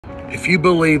If you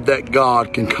believe that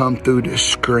God can come through this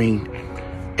screen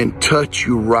and touch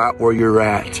you right where you're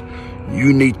at,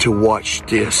 you need to watch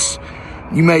this.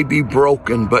 You may be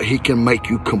broken, but he can make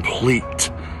you complete.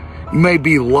 You may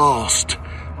be lost,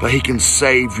 but he can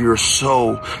save your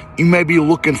soul. You may be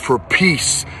looking for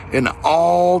peace in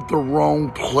all the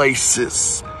wrong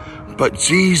places, but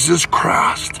Jesus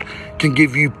Christ can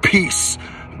give you peace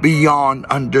beyond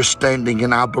understanding.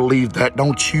 And I believe that,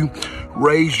 don't you?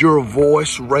 Raise your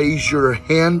voice, raise your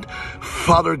hand.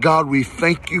 Father God, we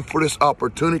thank you for this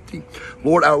opportunity.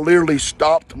 Lord, I literally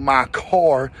stopped my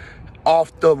car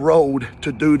off the road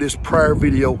to do this prayer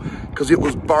video because it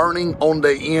was burning on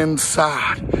the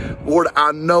inside. Lord,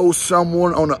 I know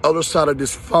someone on the other side of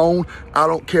this phone. I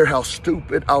don't care how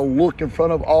stupid I look in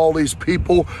front of all these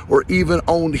people or even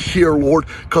on here, Lord,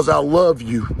 because I love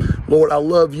you. Lord, I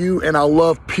love you and I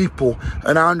love people.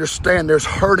 And I understand there's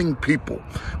hurting people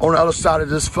on the other side of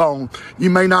this phone.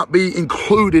 You may not be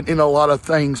included in a lot of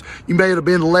things. You may have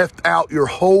been left out your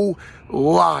whole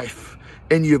life,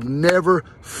 and you've never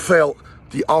felt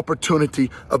the opportunity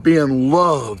of being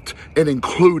loved and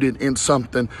included in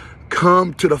something.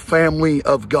 Come to the family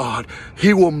of God.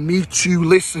 He will meet you.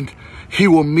 Listen, he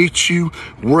will meet you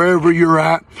wherever you're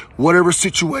at, whatever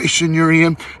situation you're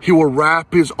in. He will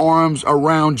wrap his arms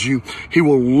around you. He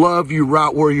will love you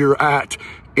right where you're at.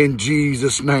 In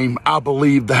Jesus' name, I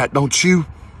believe that, don't you?